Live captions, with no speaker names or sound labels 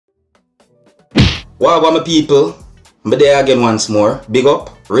Well, my people, I'm there again once more. Big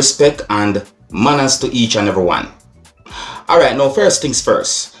up, respect, and manners to each and every one. Alright, now first things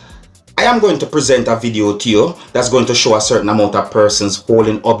first. I am going to present a video to you that's going to show a certain amount of persons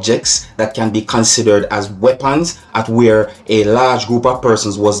holding objects that can be considered as weapons at where a large group of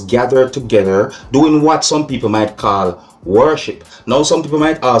persons was gathered together doing what some people might call worship. Now some people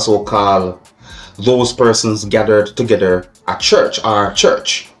might also call those persons gathered together a church or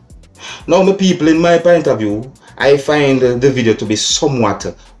church. Now my people, in my point of view, I find the video to be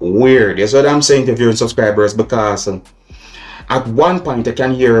somewhat weird. That's what I'm saying to viewers and subscribers, because at one point I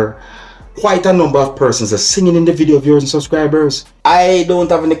can hear quite a number of persons singing in the video, viewers and subscribers. I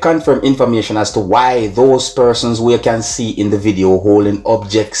don't have any confirmed information as to why those persons we can see in the video holding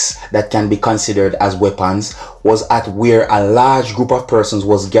objects that can be considered as weapons was at where a large group of persons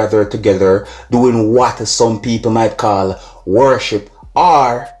was gathered together doing what some people might call worship,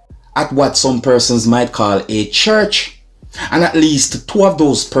 or at what some persons might call a church. And at least two of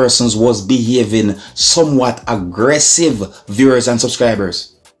those persons was behaving somewhat aggressive, viewers and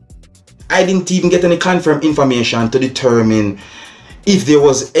subscribers. I didn't even get any confirmed information to determine if there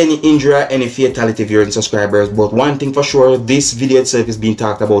was any injury or any fatality, viewers and subscribers. But one thing for sure, this video itself is being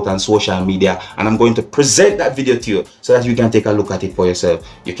talked about on social media, and I'm going to present that video to you so that you can take a look at it for yourself.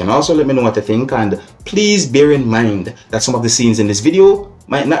 You can also let me know what you think, and please bear in mind that some of the scenes in this video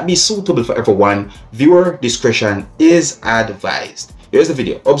might not be suitable for everyone. Viewer discretion is advised. Here's the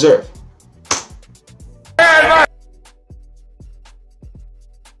video. Observe.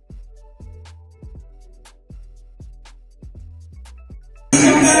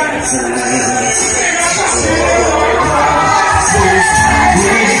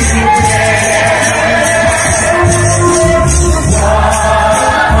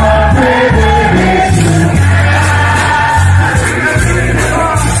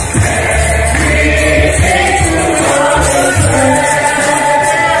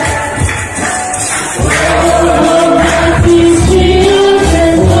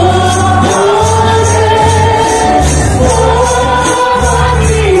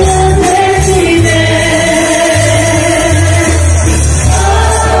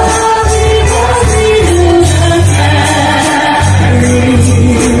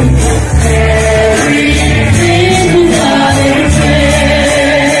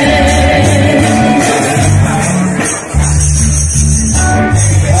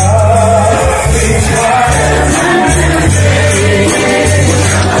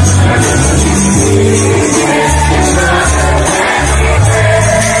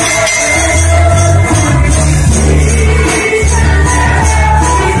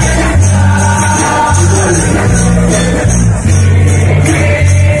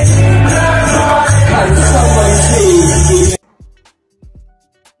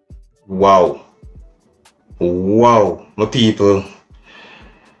 Wow, my people,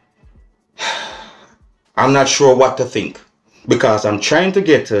 I'm not sure what to think, because I'm trying to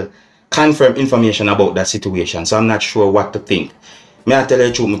get confirmed information about that situation, so I'm not sure what to think. May I tell you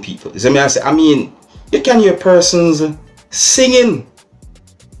the truth, my people? So I mean, you can hear persons singing.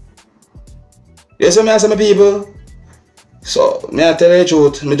 Yes, I say, my people. So may I tell you the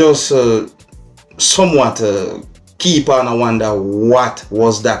truth? Me just somewhat keep on and wonder what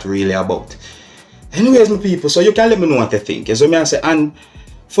was that really about. Anyways, my people, so you can let me know what you think. So may I say, and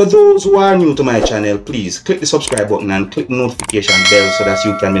for those who are new to my channel, please click the subscribe button and click the notification bell so that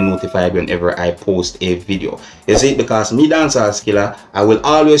you can be notified whenever I post a video. You see, because me, Dancehall Skilla, I will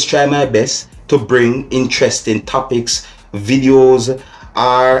always try my best to bring interesting topics, videos,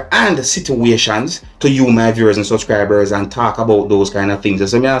 and situations to you, my viewers and subscribers, and talk about those kind of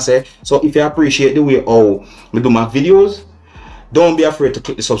things. So may I say, so if you appreciate the way how we do my videos, don't be afraid to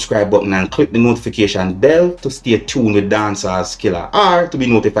click the subscribe button and click the notification bell to stay tuned with Dancehall Skilla, or to be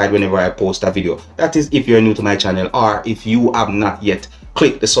notified whenever I post a video. That is if you're new to my channel, or if you have not yet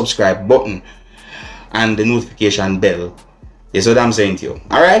clicked the subscribe button and the notification bell. Is what I'm saying to you.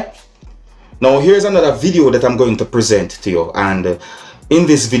 Alright? Now here's another video that I'm going to present to you, and in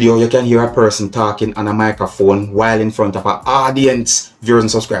this video you can hear a person talking on a microphone while in front of an audience, viewers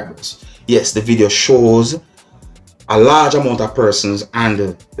and subscribers. Yes, the video shows a large amount of persons,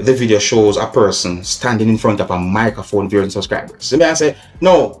 and the video shows a person standing in front of a microphone, viewers and subscribers. So may I say,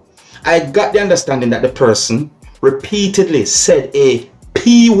 no, I got the understanding that the person repeatedly said a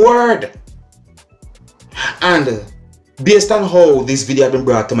P word, and based on how this video has been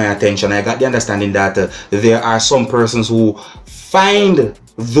brought to my attention, I got the understanding that there are some persons who find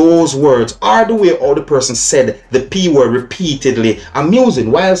those words, or the way all the person said the P word repeatedly,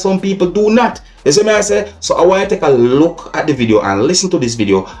 amusing, while some people do not. You see me I say? So I want you to take a look at the video and listen to this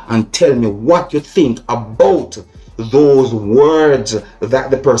video and tell me what you think about those words that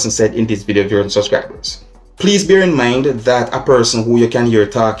the person said in this video, viewers and subscribers. Please bear in mind that a person who you can hear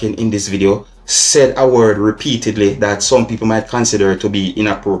talking in this video said a word repeatedly that some people might consider to be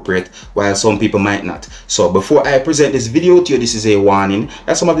inappropriate while some people might not. So before I present this video to you, this is a warning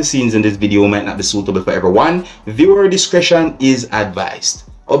that some of the scenes in this video might not be suitable for everyone. Viewer discretion is advised.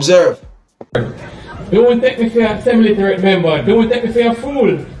 Observe. Don't take me for a semi-literate member. Don't take me for a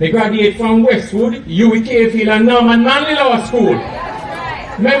fool. They graduate from Westwood, UWK Field and Norman Manley Law School.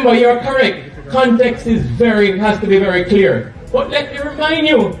 Remember, you're correct. Context is has to be very clear. But let me remind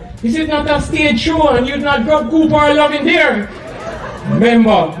you, this is not a stage show and you did not drop goop or love in there.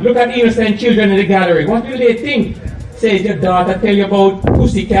 Remember, look at innocent children in the gallery. What do they think? Says your daughter tell you about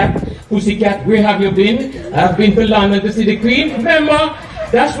Pussycat. Pussycat, where have you been? I've been to London to see the Queen. Remember,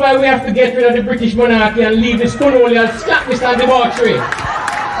 that's why we have to get rid of the British monarchy and leave this colonial slackness and debauchery.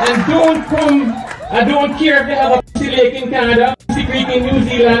 And don't come, I don't care if they have a Pussy Lake in Canada, Pussy Creek in New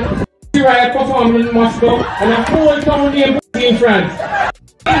Zealand, Pussy Riot performing in Moscow, and a whole town named Pussy in France.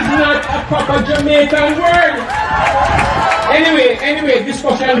 It's not a proper Jamaican word. Anyway,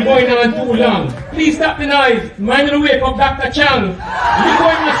 discussion going on too long. Please stop the noise. Mind the wake up Dr. Chang. You're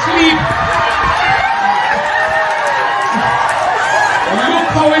going to sleep. Look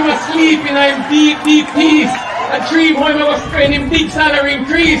how I'm asleep and I'm deep peace. I dream how I was spending big salary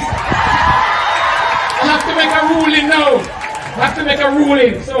increase. I have to make a ruling now. I have to make a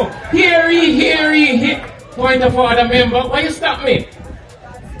ruling. So, hear ye, point of order, member. Why you stop me?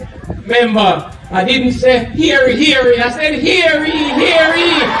 Member, I didn't say hear ye. I said hear ye.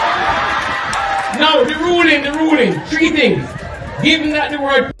 Now, the ruling. Three things. Given that the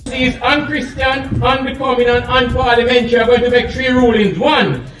word pussy is unchristian, unbecoming, and unparliamentary, I'm going to make three rulings.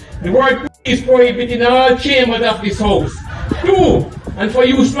 One, the word pussy is prohibited in all chambers of this house. Two, and for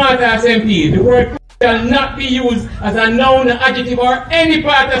you smart ass MPs, the word pussy shall not be used as a noun, adjective, or any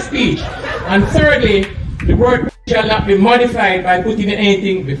part of speech. And thirdly, the word pussy shall not be modified by putting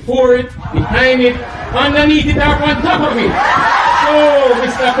anything before it, behind it, underneath it, or on top of it. So,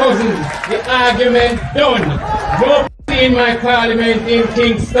 Mr. Cousins, the argument done. No in my parliament in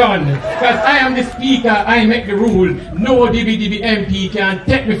Kingston, because I am the speaker, I make the rule. No DBDB MP can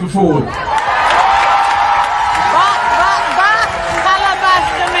take me for fool. Calabash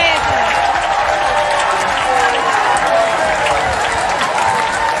tomato.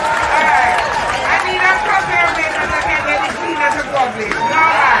 Alright, I need a problem because I can't get it clean as a public.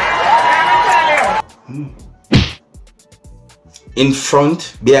 Alright, let me tell you. In front,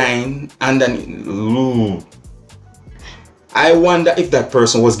 behind, and then I wonder if that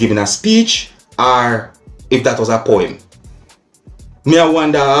person was giving a speech or if that was a poem. Me I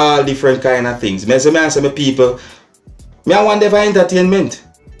wonder all different kind of things. Me say my people, me I wonder for entertainment.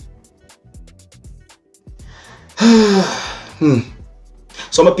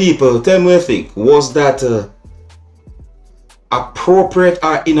 Some people tell me what you think. Was that appropriate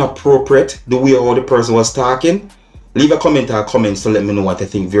or inappropriate the way how the person was talking? Leave a comment or comments to let me know what you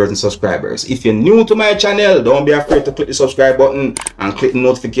think, viewers and subscribers. If you're new to my channel, don't be afraid to click the subscribe button and click the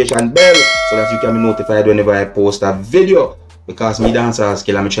notification bell so that you can be notified whenever I post a video. Because me, Dancehall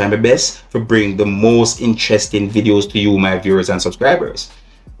Skilla, I'm trying my best to bring the most interesting videos to you, my viewers and subscribers.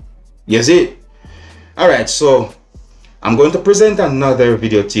 You see? Alright, so I'm going to present another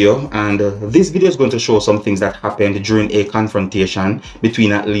video to you, and this video is going to show some things that happened during a confrontation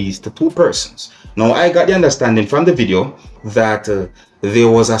between at least two persons. Now, I got the understanding from the video that there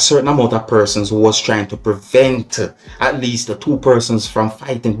was a certain amount of persons who was trying to prevent at least two persons from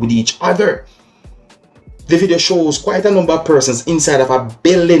fighting with each other. The video shows quite a number of persons inside of a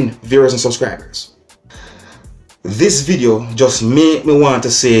building, viewers and subscribers. This video just made me want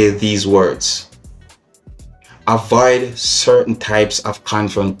to say these words. Avoid certain types of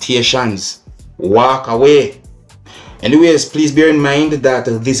confrontations. Walk away. Anyways, please bear in mind that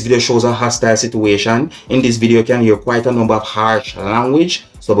this video shows a hostile situation. In this video, you can hear quite a number of harsh language.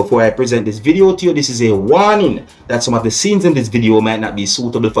 So before I present this video to you, this is a warning that some of the scenes in this video might not be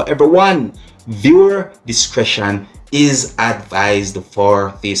suitable for everyone. Viewer discretion is advised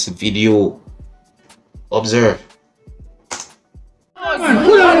for this video. Observe.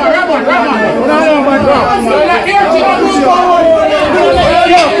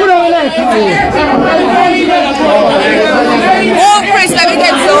 Oh, Chris, let me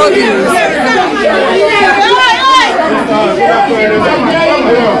get so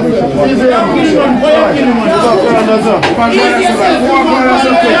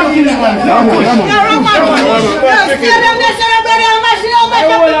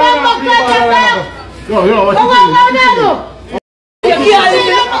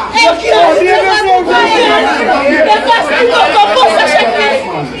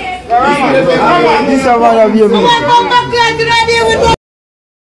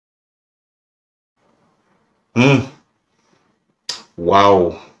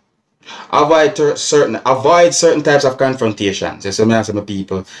Wow. Avoid certain types of confrontations. Yes, I ask my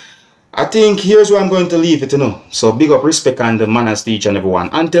people. I think here's where I'm going to leave it, So big up, respect, and the manners to each and everyone.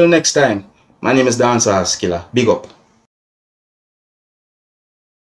 Until next time, my name is Dancehall Skilla. Big up.